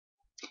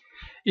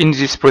In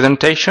this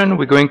presentation,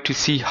 we're going to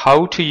see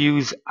how to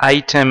use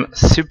item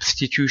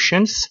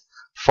substitutions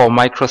for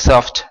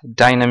Microsoft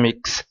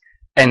Dynamics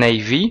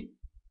NAV.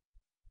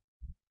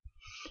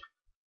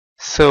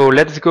 So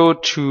let's go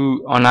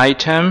to an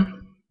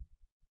item,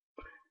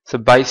 the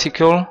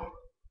bicycle,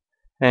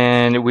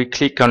 and we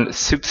click on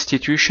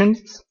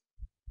Substitutions.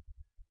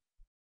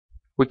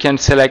 We can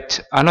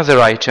select another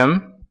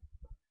item,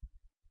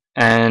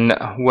 and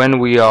when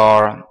we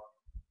are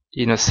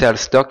in a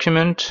sales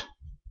document,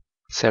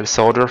 sales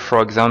order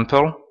for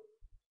example,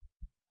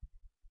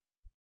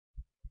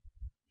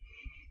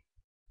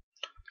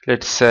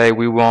 let's say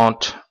we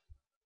want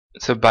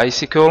the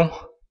bicycle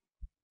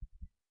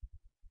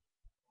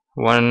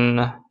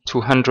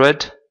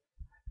 200.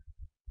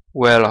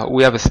 Well,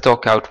 we have a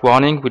stock out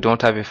warning, we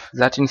don't have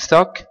that in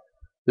stock.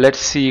 Let's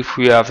see if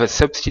we have a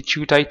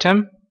substitute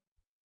item.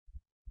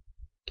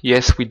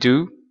 Yes, we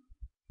do,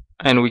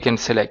 and we can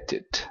select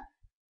it.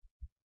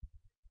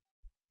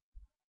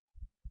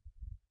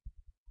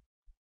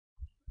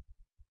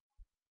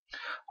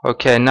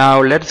 Okay,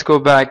 now let's go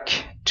back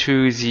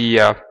to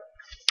the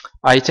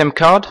item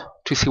card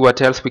to see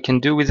what else we can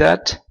do with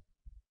that.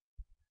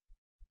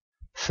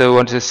 So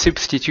on the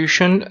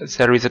substitution,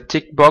 there is a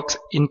tick box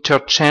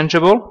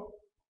interchangeable.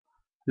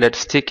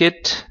 Let's tick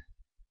it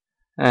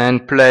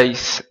and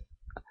place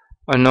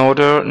an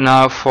order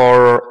now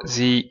for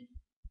the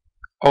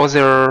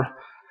other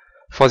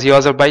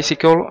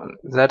bicycle.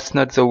 That's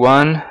not the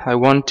one I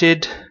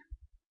wanted.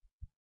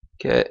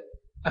 Okay,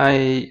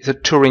 the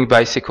touring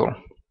bicycle.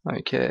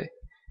 Okay,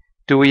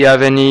 do we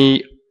have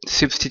any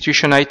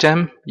substitution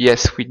item?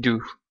 Yes, we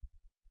do.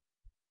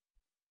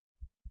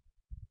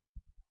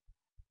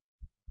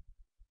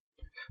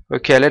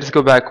 Okay, let's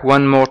go back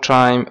one more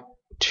time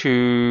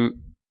to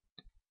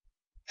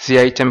the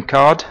item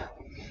card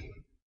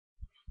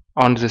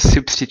on the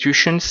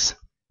substitutions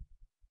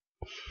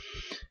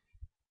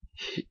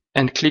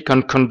and click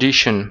on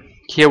condition.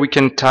 Here we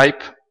can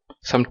type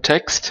some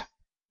text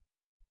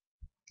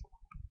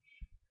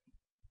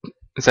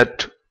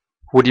that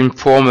would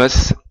inform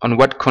us on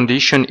what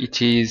condition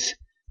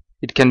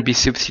it can be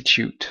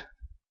substituted.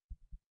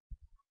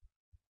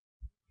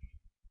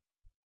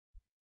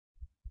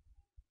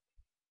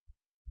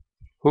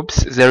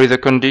 Oops, there is a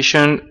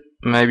condition.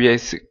 Maybe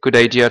it's a good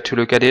idea to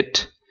look at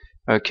it.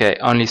 Okay,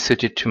 only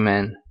suited to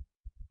men.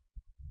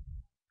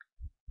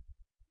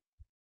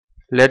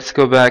 Let's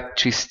go back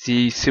to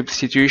the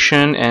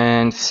substitution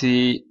and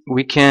see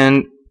we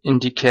can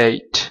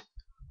indicate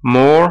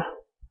more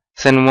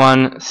than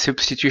one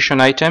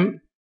substitution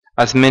item,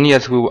 as many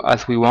as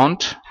we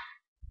want,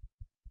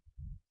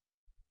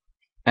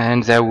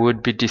 and they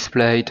would be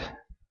displayed.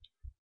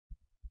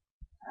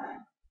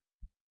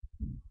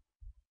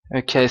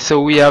 Okay, so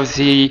we have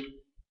the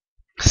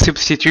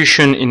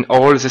substitution in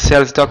all the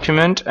sales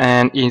document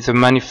and in the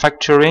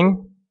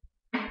manufacturing.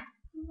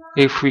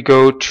 If we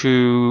go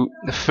to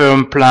the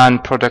firm plan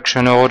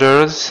production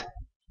orders,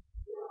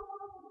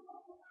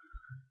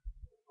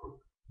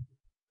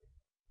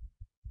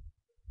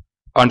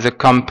 on the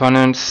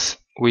components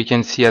we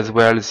can see as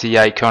well the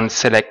icon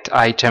select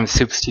item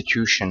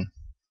substitution.